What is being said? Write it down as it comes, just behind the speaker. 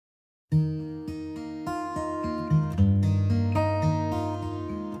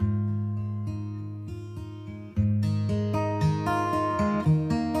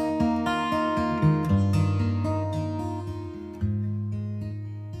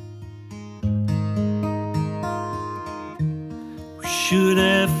should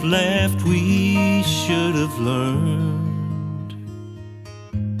have laughed, we should have learned.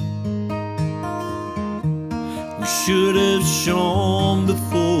 We should have shone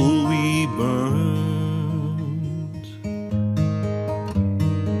before we burned.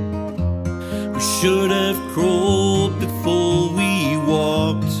 We should have crawled before we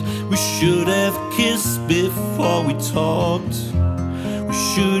walked. We should have kissed before we talked. We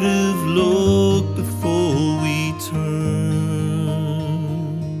should have looked before we turned.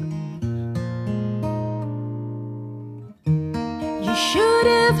 You should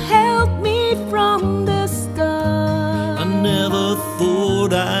have helped me from the start. I never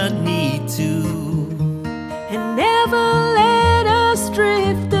thought I'd need to, And never let us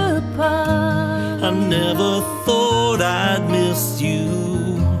drift apart. I never thought I'd miss you.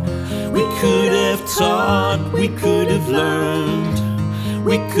 We could have taught, we could have learned.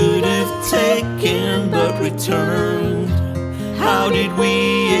 We could have taken but returned. How did we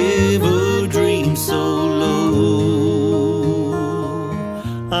ever dream so low?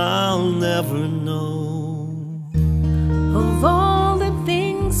 I'll never know. Of all the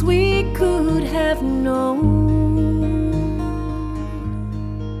things we could have known,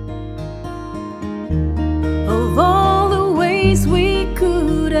 of all the ways we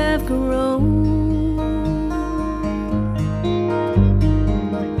could have grown,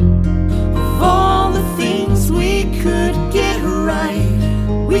 Of all the things we could get right,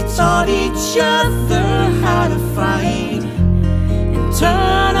 we taught each other how to fight and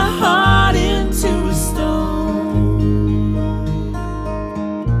turn a heart into a stone.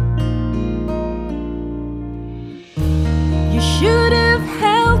 you should have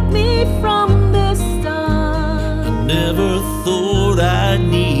helped me from the start. I never thought I'd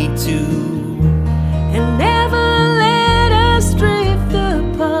need to, And never let us drift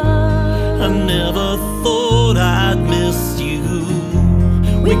apart. I never thought I'd miss you.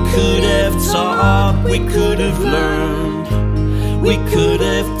 We could have taught, we could have learned. We could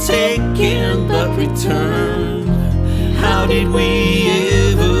have taken but returned. How did we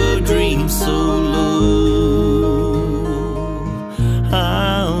ever dream so low?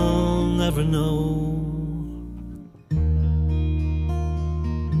 I'll never know.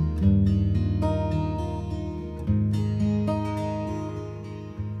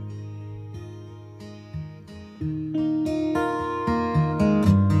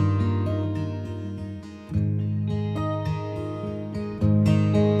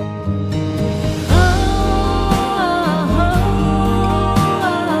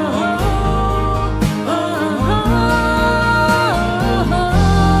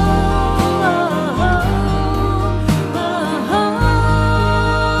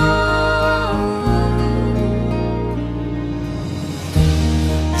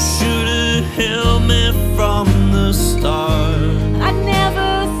 Held me